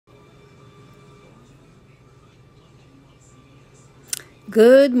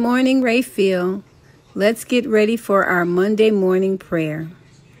Good morning, Rayfield. Let's get ready for our Monday morning prayer.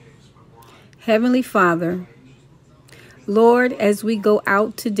 Heavenly Father, Lord, as we go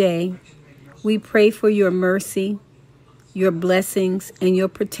out today, we pray for your mercy, your blessings, and your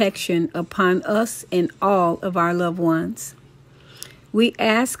protection upon us and all of our loved ones. We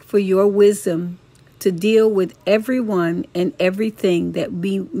ask for your wisdom to deal with everyone and everything that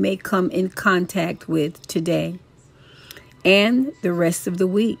we may come in contact with today and the rest of the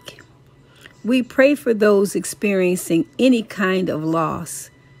week. We pray for those experiencing any kind of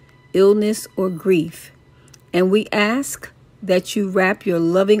loss, illness, or grief, and we ask that you wrap your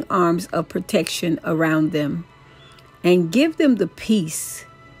loving arms of protection around them and give them the peace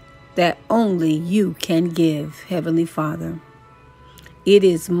that only you can give, Heavenly Father. It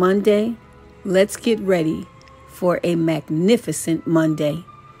is Monday. Let's get ready for a magnificent Monday.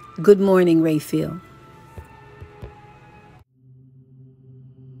 Good morning, Rayfield.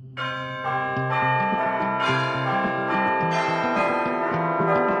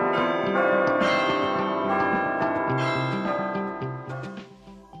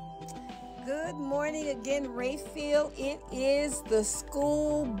 Good morning again, Rayfield. It is the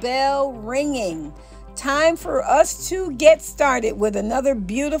school bell ringing. Time for us to get started with another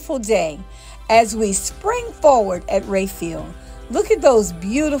beautiful day as we spring forward at Rayfield. Look at those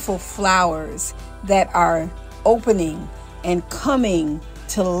beautiful flowers that are opening and coming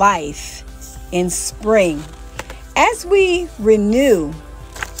to life in spring. As we renew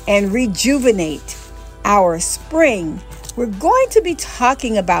and rejuvenate our spring, we're going to be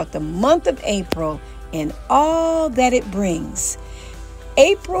talking about the month of April and all that it brings.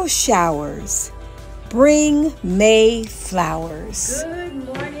 April showers bring May flowers. Good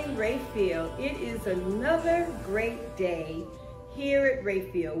morning, Rayfield. It is another great day here at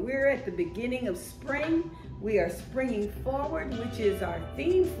Rayfield. We're at the beginning of spring. We are springing forward, which is our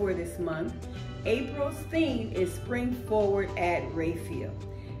theme for this month. April's theme is Spring Forward at Rayfield.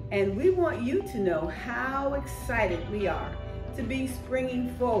 And we want you to know how excited we are to be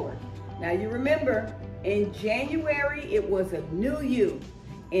springing forward. Now you remember, in January, it was a new you.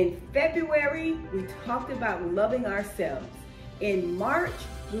 In February, we talked about loving ourselves. In March,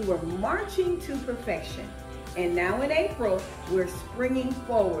 we were marching to perfection. And now in April, we're springing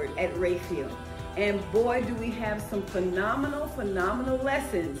forward at Rayfield. And boy, do we have some phenomenal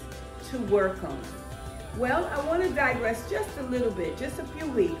lessons to work on. Well, I want to digress just a little bit, just a few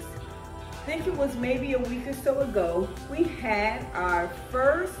weeks. I think it was maybe a week or so ago, we had our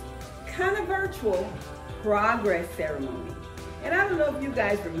first kind of virtual progress ceremony. And I don't know if you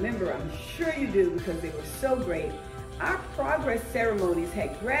guys remember, I'm sure you do because they were so great. Our progress ceremonies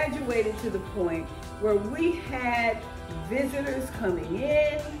had graduated to the point where we had visitors coming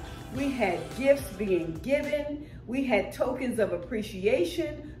in, we had gifts being given, we had tokens of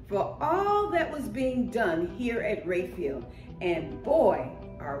appreciation for all that was being done here at Rayfield. And boy,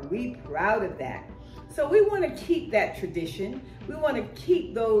 are we proud of that. So we want to keep that tradition. We want to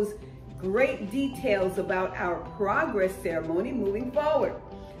keep those great details about our progress ceremony moving forward.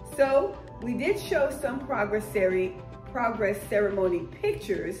 So we did show some progress ceremony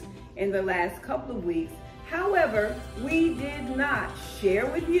pictures in the last couple of weeks. However, we did not share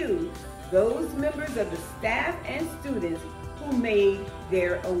with you those members of the staff and students who made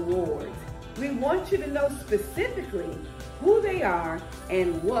their awards. We want you to know specifically who they are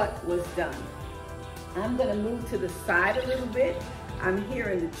and what was done. I'm going to move to the side a little bit. I'm here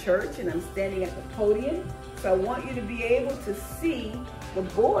in the church and I'm standing at the podium. So I want you to be able to see the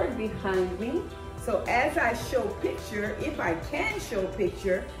board behind me. So as I show picture, if I can show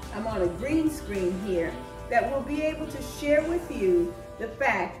picture, I'm on a green screen here that will be able to share with you the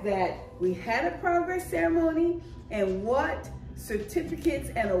fact that we had a progress ceremony and what certificates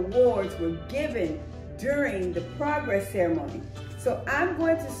and awards were given during the progress ceremony. So I'm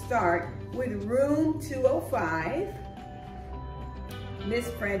going to start with room 205, Miss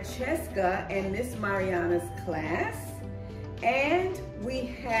Francesca and Miss Mariana's class. And we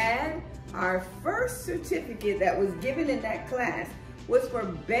had our first certificate that was given in that class was for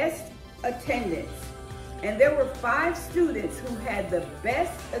best attendance. And there were 5 students who had the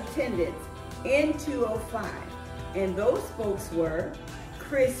best attendance in 205. And those folks were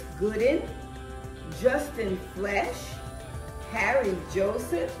Chris Gooden, Justin Flesh, Harry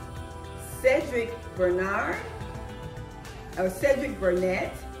Joseph, Cedric Burnett,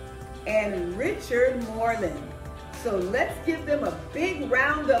 and Richard Moreland. So let's give them a big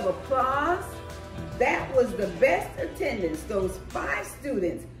round of applause. That was the best attendance, those 5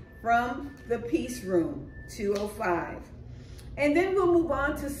 students from the Peace Room 205. And then we'll move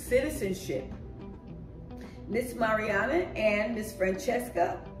on to citizenship. Miss Mariana and Miss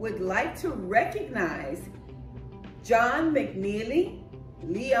Francesca would like to recognize John McNeely,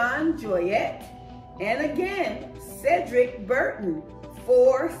 Leon Joyette, and again, Cedric Burton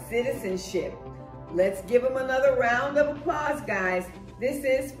for citizenship. Let's give them another round of applause, guys. This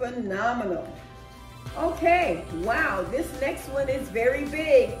is phenomenal. Okay, wow, this next one is very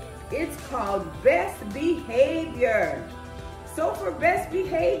big. It's called Best Behavior. So for Best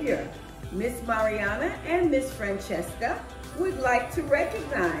Behavior, Miss Mariana and Miss Francesca would like to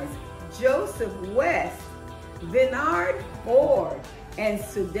recognize Joseph West, Bernard Ford, and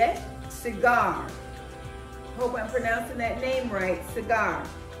Sudette Cigar. Hope I'm pronouncing that name right, Cigar.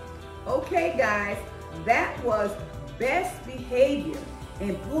 Okay, guys, that was Best Behavior.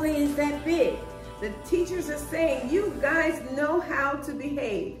 And boy, is that big. The teachers are saying you guys know how to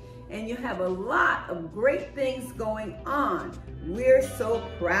behave and you have a lot of great things going on. We're so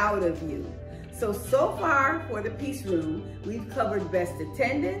proud of you. So far for the Peace Room, we've covered best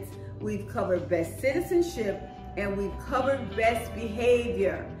attendance, we've covered best citizenship, and we've covered best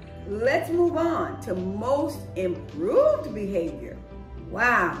behavior. Let's move on to most improved behavior.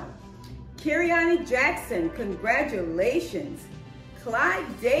 Wow. Kiriani Jackson, congratulations.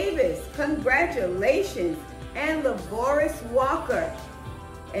 Clyde Davis, congratulations. And Lavoris Walker.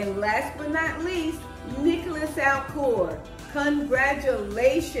 And last but not least, Nicholas Alcour,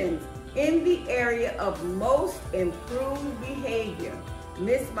 congratulations in the area of most improved behavior.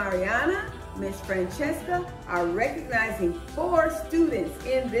 Miss Mariana, Miss Francesca are recognizing 4 students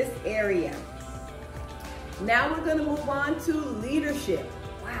in this area. Now we're going to move on to leadership.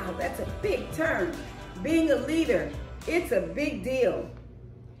 Wow, that's a big term. Being a leader, it's a big deal.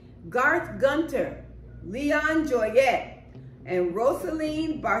 Garth Gunter, Leon Joyette, and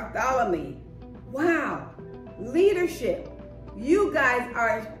Rosaline Bartholomew. Wow, leadership. You guys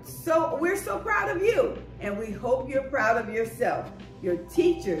we're so proud of you, and we hope you're proud of yourself. Your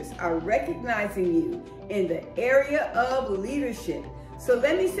teachers are recognizing you in the area of leadership. So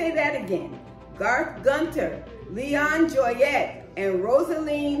let me say that again. Garth Gunter, Leon Joyette, and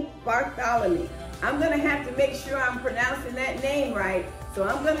Rosaline Bartholomew. I'm gonna have to make sure I'm pronouncing that name right. So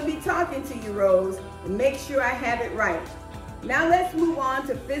I'm gonna be talking to you, Rose, and make sure I have it right. Now let's move on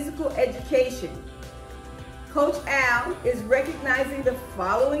to physical education. Coach Al is recognizing the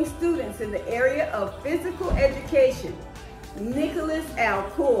following students in the area of physical education. Nicholas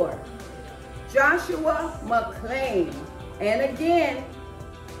Alcour, Joshua McLean, and again,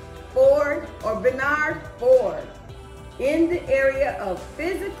 Bernard Ford in the area of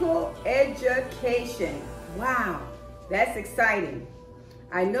physical education. Wow, that's exciting.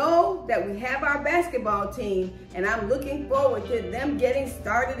 I know that we have our basketball team, and I'm looking forward to them getting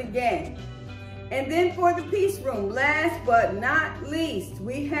started again. And then for the Peace Room, last but not least,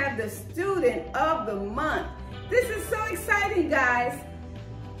 we have the Student of the Month. This is so exciting, guys.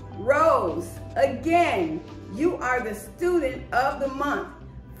 Rose, again, you are the Student of the Month.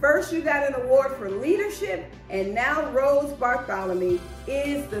 First, you got an award for leadership, and now Rose Bartholomew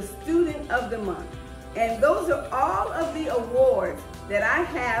is the Student of the Month. And those are all of the awards that I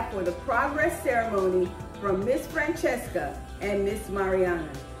have for the progress ceremony from Miss Francesca and Miss Mariana.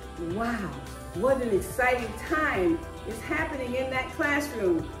 Wow, what an exciting time is happening in that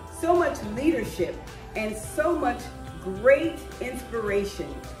classroom. So much leadership and so much great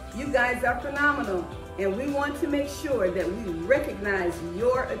inspiration. You guys are phenomenal, and we want to make sure that we recognize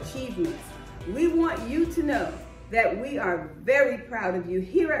your achievements. We want you to know that we are very proud of you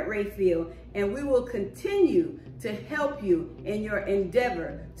here at Rayfield, and we will continue to help you in your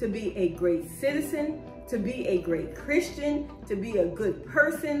endeavor to be a great citizen, to be a great Christian, to be a good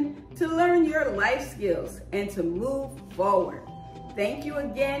person, to learn your life skills, and to move forward. Thank you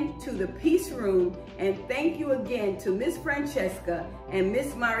again to the Peace Room, and thank you again to Miss Francesca and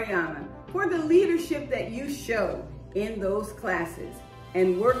Miss Mariana for the leadership that you show in those classes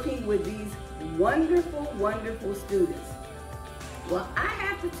and working with these wonderful, wonderful students. Well, I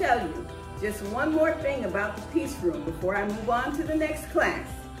have to tell you just one more thing about the Peace Room before I move on to the next class.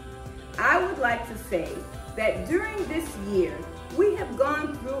 I would like to say that during this year, we have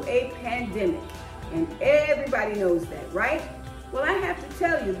gone through a pandemic, and everybody knows that, right? Well, I have to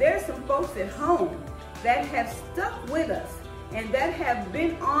tell you, there's some folks at home that have stuck with us and that have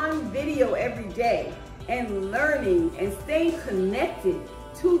been on video every day and learning and staying connected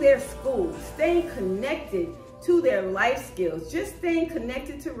to their school, staying connected to their life skills, just staying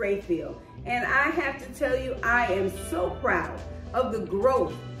connected to Rayfield. And I have to tell you, I am so proud of the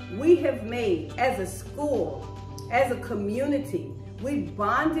growth we have made as a school, as a community. We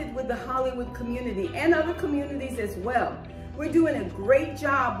bonded with the Hollywood community and other communities as well. We're doing a great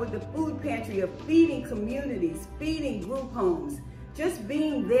job with the food pantry of feeding communities, feeding group homes, just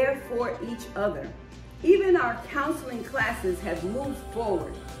being there for each other. Even our counseling classes have moved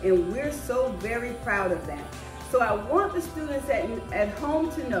forward, and we're so very proud of that. So I want the students at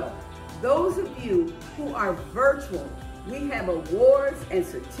home to know, those of you who are virtual, we have awards and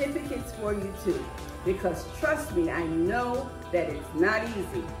certificates for you too. Because trust me, I know that it's not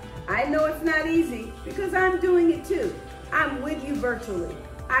easy. I know it's not easy because I'm doing it too. I'm with you virtually.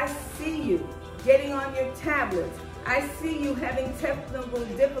 I see you getting on your tablets. I see you having technical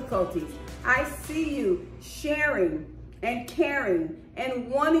difficulties. I see you sharing and caring and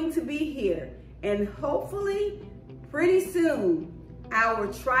wanting to be here. And hopefully, pretty soon,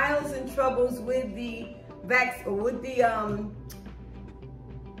 our trials and troubles with the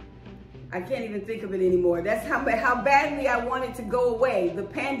I can't even think of it anymore. That's how badly I want it to go away. The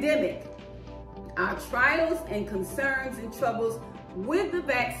pandemic. Our trials and concerns and troubles with the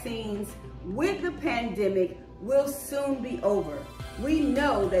vaccines, with the pandemic, will soon be over. We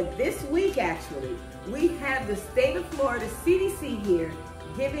know that this week, actually, we have the state of Florida CDC here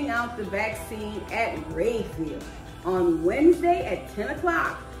giving out the vaccine at Rayfield. On Wednesday at 10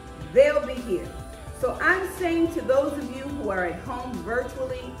 o'clock, they'll be here. So I'm saying to those of you who are at home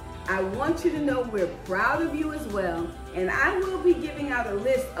virtually, I want you to know we're proud of you as well, and I will be giving out a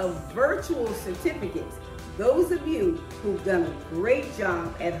list of virtual certificates, those of you who've done a great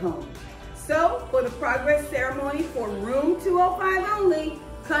job at home. So, for the progress ceremony for room 205 only,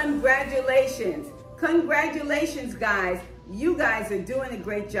 congratulations. Congratulations, guys. You guys are doing a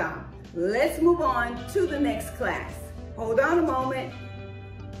great job. Let's move on to the next class. Hold on a moment.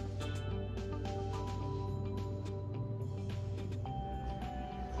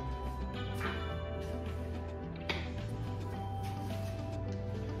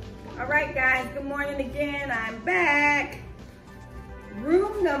 All right, guys, good morning again. I'm back.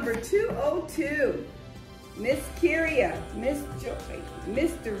 Room number 202. Miss Kyria, Miss Joy,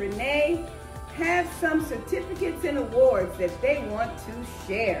 Mr. Renee have some certificates and awards that they want to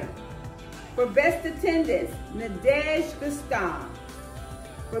share. For best attendance, Nadej Gustav.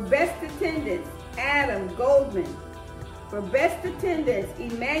 For best attendance, Adam Goldman. For best attendance,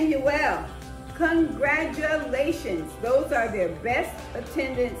 Emmanuel. Congratulations. Those are their best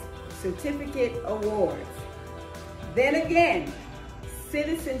attendance certificate awards. Then again,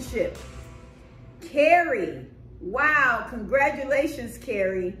 citizenship. Carrie. Wow, congratulations,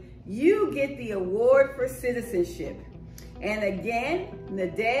 Carrie. You get the award for citizenship. And again,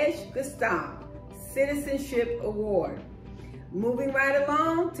 Nadej Gustav, Citizenship Award. Moving right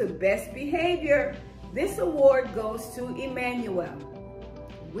along to Best Behavior. This award goes to Emmanuel.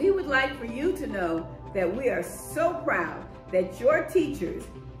 We would like for you to know that we are so proud that your teachers,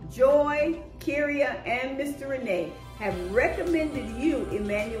 Joy, Kyria, and Mr. Renee, have recommended you,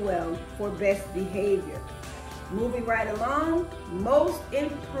 Emmanuel, for Best Behavior. Moving right along, Most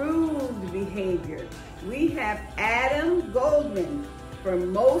Improved Behavior. We have Adam Goldman for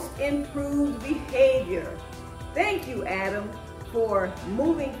Most Improved Behavior. Thank you, Adam, for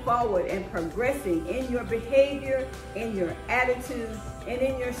moving forward and progressing in your behavior, in your attitude, and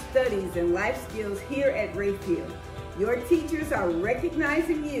in your studies and life skills here at Rayfield. Your teachers are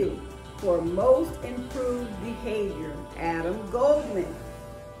recognizing you for Most Improved Behavior, Adam Goldman.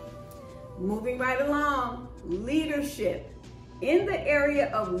 Moving right along, Leadership. In the area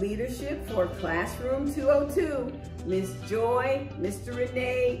of leadership for Classroom 202, Miss Joy, Mr.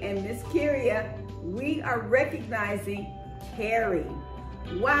 Renee, and Miss Kyria, we are recognizing Carrie.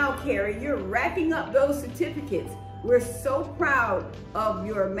 Wow, Carrie, you're racking up those certificates. We're so proud of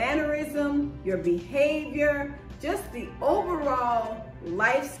your mannerism, your behavior, just the overall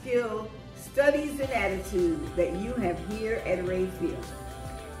life skill, studies, and attitude that you have here at Rayfield.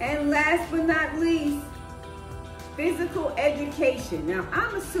 And last but not least, physical education. Now,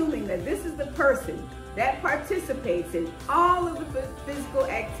 I'm assuming that this is the person that participates in all of the physical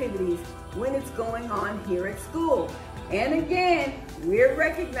activities when it's going on here at school. And again, we're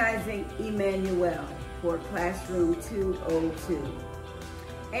recognizing Emmanuel for Classroom 202.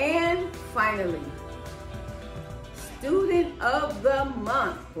 And finally, Student of the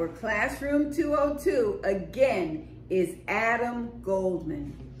Month for Classroom 202, again, is Adam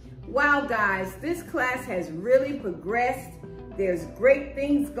Goldman. Wow, guys, this class has really progressed. There's great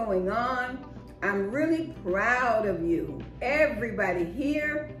things going on. I'm really proud of you. Everybody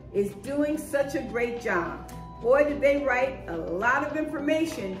here is doing such a great job. Boy, did they write a lot of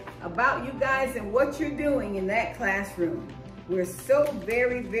information about you guys and what you're doing in that classroom. We're so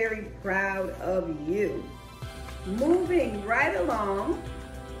very, very proud of you. Moving right along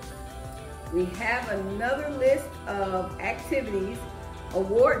we have another list of activities,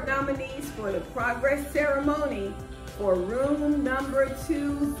 award nominees for the progress ceremony for room number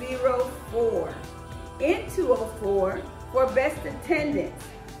 204. In 204 for best attendance.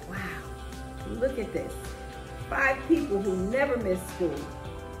 Wow, look at this. 5 people who never miss school.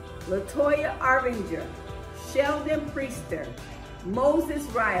 Latoya Arvinger, Sheldon Priester, Moses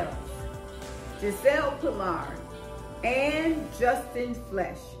Riles, Giselle Pilar, and Justin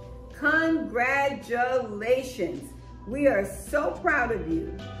Flesh. Congratulations. We are so proud of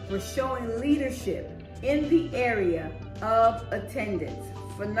you for showing leadership in the area of attendance.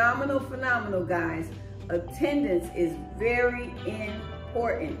 Phenomenal, phenomenal, guys. Attendance is very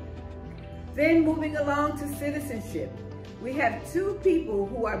important. Then moving along to citizenship. We have 2 people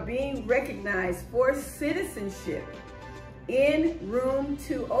who are being recognized for citizenship in room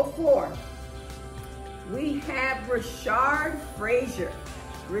 204. We have Rashard Frazier.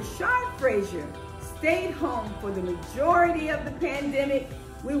 Rashard Frazier stayed home for the majority of the pandemic.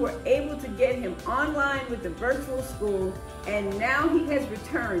 We were able to get him online with the virtual school, and now he has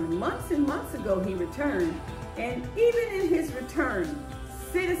returned. Months and months ago he returned, and even in his return,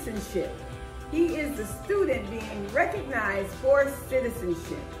 citizenship. He is the student being recognized for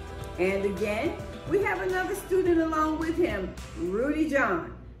citizenship. And again, we have another student along with him, Rudy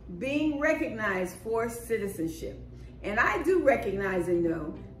John, being recognized for citizenship. And I do recognize and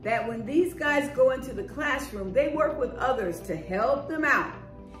know that when these guys go into the classroom, they work with others to help them out.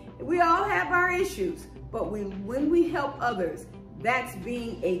 We all have our issues, but when we help others, that's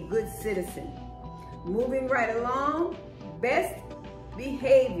being a good citizen. Moving right along, best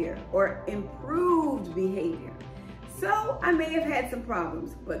behavior or improved behavior. So I may have had some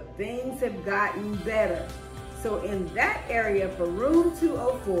problems, but things have gotten better. So in that area for room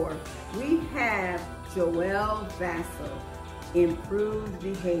 204, we have Joelle Vassell, improved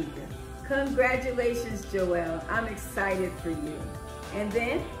behavior. Congratulations, Joelle. I'm excited for you. And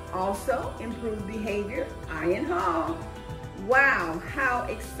then also improved behavior, Ian Hall. Wow, how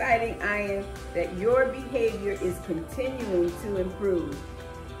exciting, Ian, that your behavior is continuing to improve.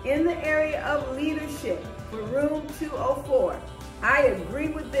 In the area of leadership for room 204, I agree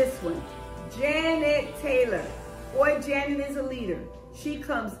with this one. Janet Taylor. Boy, Janet is a leader. She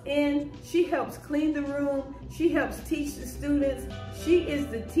comes in, she helps clean the room, she helps teach the students. She is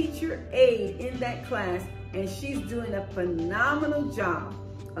the teacher aide in that class, and she's doing a phenomenal job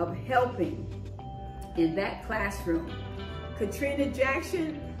of helping in that classroom. Katrina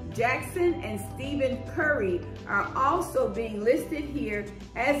Jackson and Stephen Curry are also being listed here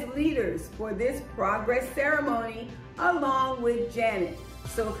as leaders for this progress ceremony along with Janet.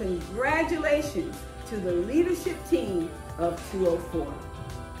 So congratulations to the leadership team of 204.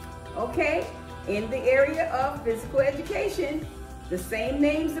 Okay, in the area of physical education, the same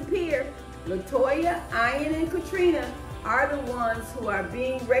names appear. Latoya, Ian, and Katrina are the ones who are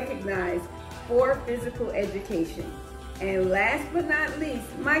being recognized for physical education. And last but not least,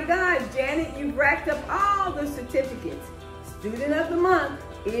 my God, Janet, you've racked up all the certificates. Student of the Month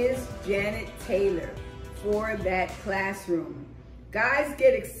is Janet Taylor for that classroom. Guys,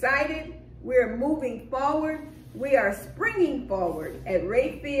 get excited. We're moving forward. We are springing forward at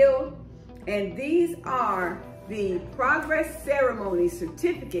Rayfield, and these are the progress ceremony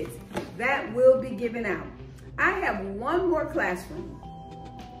certificates that will be given out. I have one more classroom,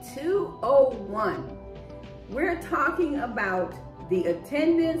 201. We're talking about the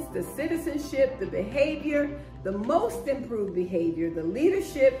attendance, the citizenship, the behavior, the most improved behavior, the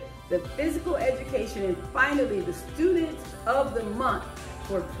leadership, the physical education, and finally the students of the month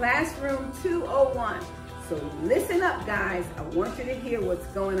for classroom 201. So listen up, guys. I want you to hear what's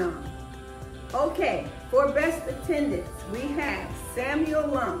going on. Okay, for best attendance, we have Samuel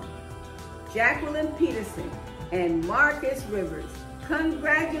Lum, Jacqueline Peterson, and Marcus Rivers.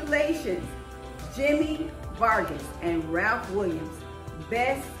 Congratulations, Jimmy Vargas and Ralph Williams,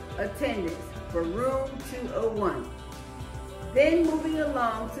 best attendance for room 201. Then moving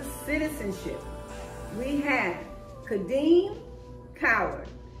along to citizenship, we have Kadeem Coward,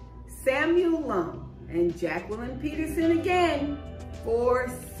 Samuel Lum, and Jacqueline Peterson again for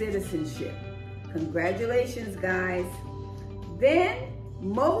citizenship. Congratulations, guys. Then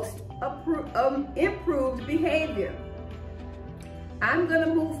most improved behavior. I'm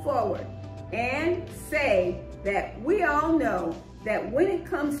gonna move forward and say that we all know that when it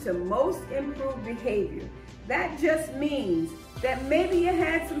comes to most improved behavior, that just means that maybe you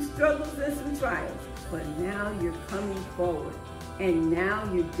had some struggles and some trials, but now you're coming forward and now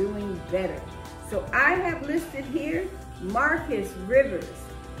you're doing better. So I have listed here Marcus Rivers.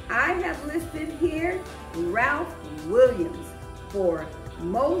 I have listed here Ralph Williams for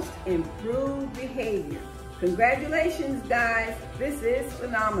most improved behavior. Congratulations, guys. This is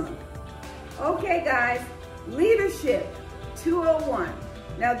phenomenal. Okay, guys, leadership 201.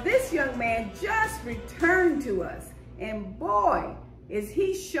 Now, this young man just returned to us, and boy, is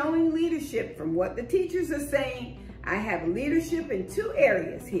he showing leadership from what the teachers are saying. I have leadership in 2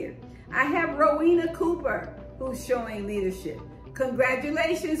 areas here. I have Rowena Cooper, who's showing leadership.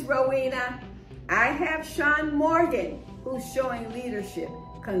 Congratulations, Rowena. I have Sean Morgan, who's showing leadership.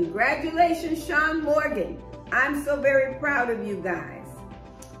 Congratulations, Sean Morgan. I'm so very proud of you guys.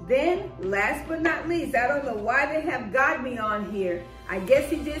 Then, last but not least, I don't know why they have Godney on here. I guess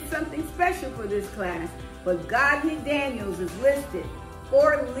he did something special for this class, but Godney Daniels is listed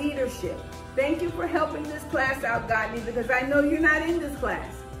for leadership. Thank you for helping this class out, Godney, because I know you're not in this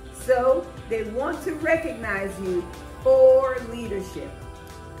class. So they want to recognize you for leadership.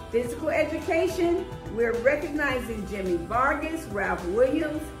 Physical education, we're recognizing Jimmy Vargas, Ralph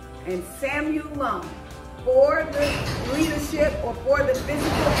Williams, and Samuel Lung for the leadership or for the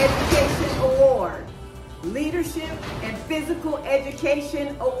physical education award. Leadership and Physical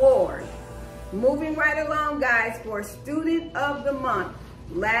Education Award. Moving right along, guys, for Student of the Month.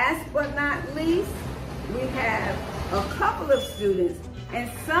 Last but not least, we have a couple of students, and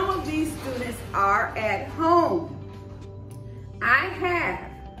some of these students are at home.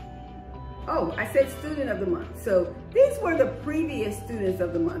 I said Student of the Month. So these were the previous Students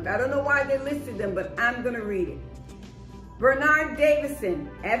of the Month. I don't know why they listed them, but I'm gonna read it. Bernard Davison,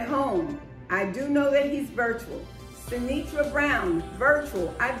 at home. I do know that he's virtual. Sinitra Brown,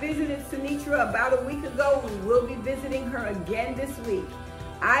 virtual. I visited Sinitra about a week ago. We will be visiting her again this week.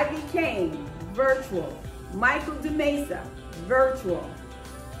 Ivy Kane, virtual. Michael DeMesa, virtual.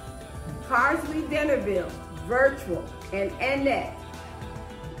 Carsley Dennerville, virtual. And Annette,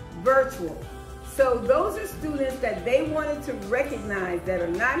 virtual. So those are students that they wanted to recognize that are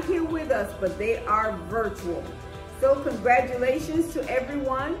not here with us, but they are virtual. So congratulations to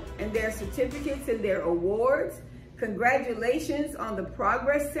everyone and their certificates and their awards. Congratulations on the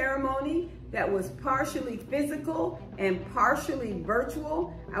progress ceremony that was partially physical and partially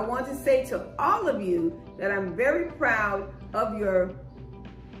virtual. I want to say to all of you that I'm very proud of your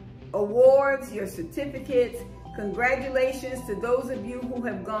awards, your certificates. Congratulations to those of you who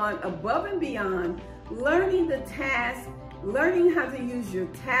have gone above and beyond, learning the task, learning how to use your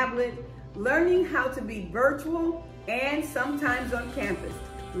tablet, learning how to be virtual and sometimes on campus.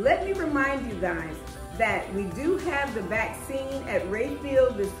 Let me remind you guys that we do have the vaccine at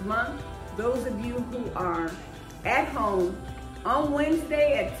Rayfield this month. Those of you who are at home, on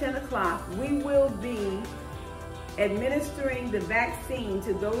Wednesday at 10 o'clock, we will be administering the vaccine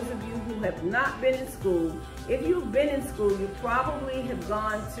to those of you who have not been in school. If you've been in school, you probably have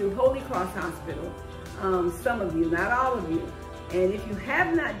gone to Holy Cross Hospital. Some of you, not all of you. And if you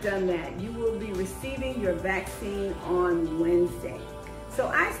have not done that, you will be receiving your vaccine on Wednesday. So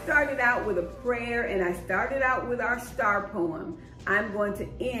I started out with a prayer and I started out with our star poem. I'm going to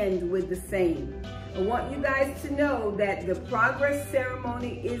end with the same. I want you guys to know that the progress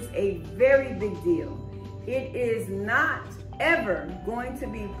ceremony is a very big deal. It is not ever going to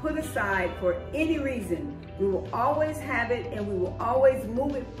be put aside for any reason. We will always have it and we will always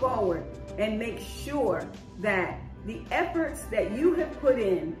move it forward and make sure that the efforts that you have put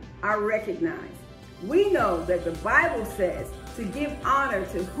in are recognized. We know that the Bible says to give honor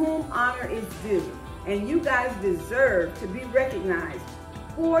to whom honor is due, and you guys deserve to be recognized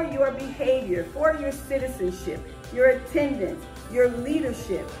for your behavior, for your citizenship, your attendance, your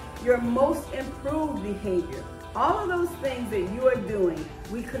leadership, your most improved behavior. All of those things that you are doing,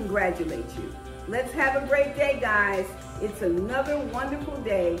 we congratulate you. Let's have a great day, guys. It's another wonderful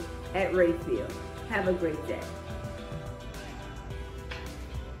day at Rayfield. Have a great day.